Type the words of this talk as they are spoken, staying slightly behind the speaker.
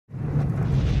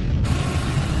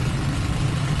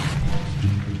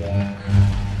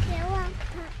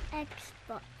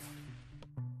Xbox.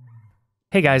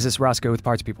 Hey guys, it's Roscoe with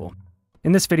Parts People.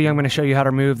 In this video, I'm going to show you how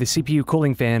to remove the CPU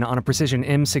cooling fan on a Precision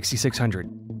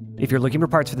M6600. If you're looking for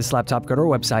parts for this laptop, go to our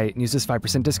website and use this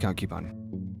 5% discount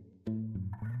coupon.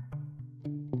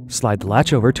 Slide the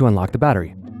latch over to unlock the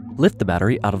battery. Lift the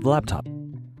battery out of the laptop.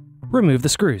 Remove the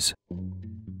screws.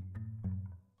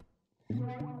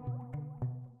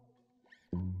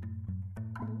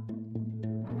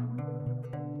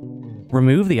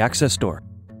 Remove the access door.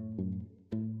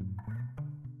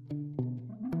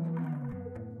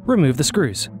 Remove the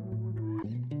screws.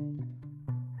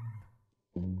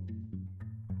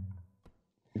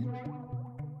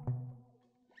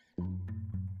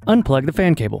 Unplug the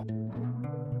fan cable.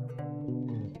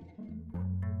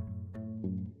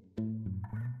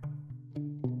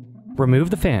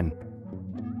 Remove the fan.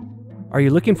 Are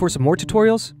you looking for some more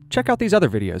tutorials? Check out these other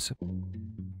videos.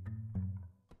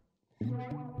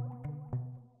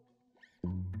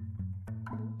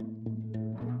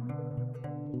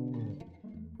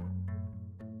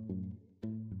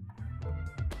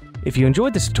 If you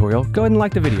enjoyed this tutorial, go ahead and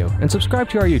like the video and subscribe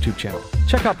to our YouTube channel.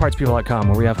 Check out partspeople.com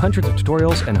where we have hundreds of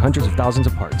tutorials and hundreds of thousands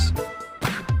of parts.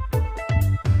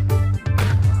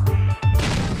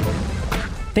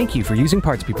 Thank you for using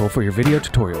Parts People for your video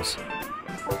tutorials.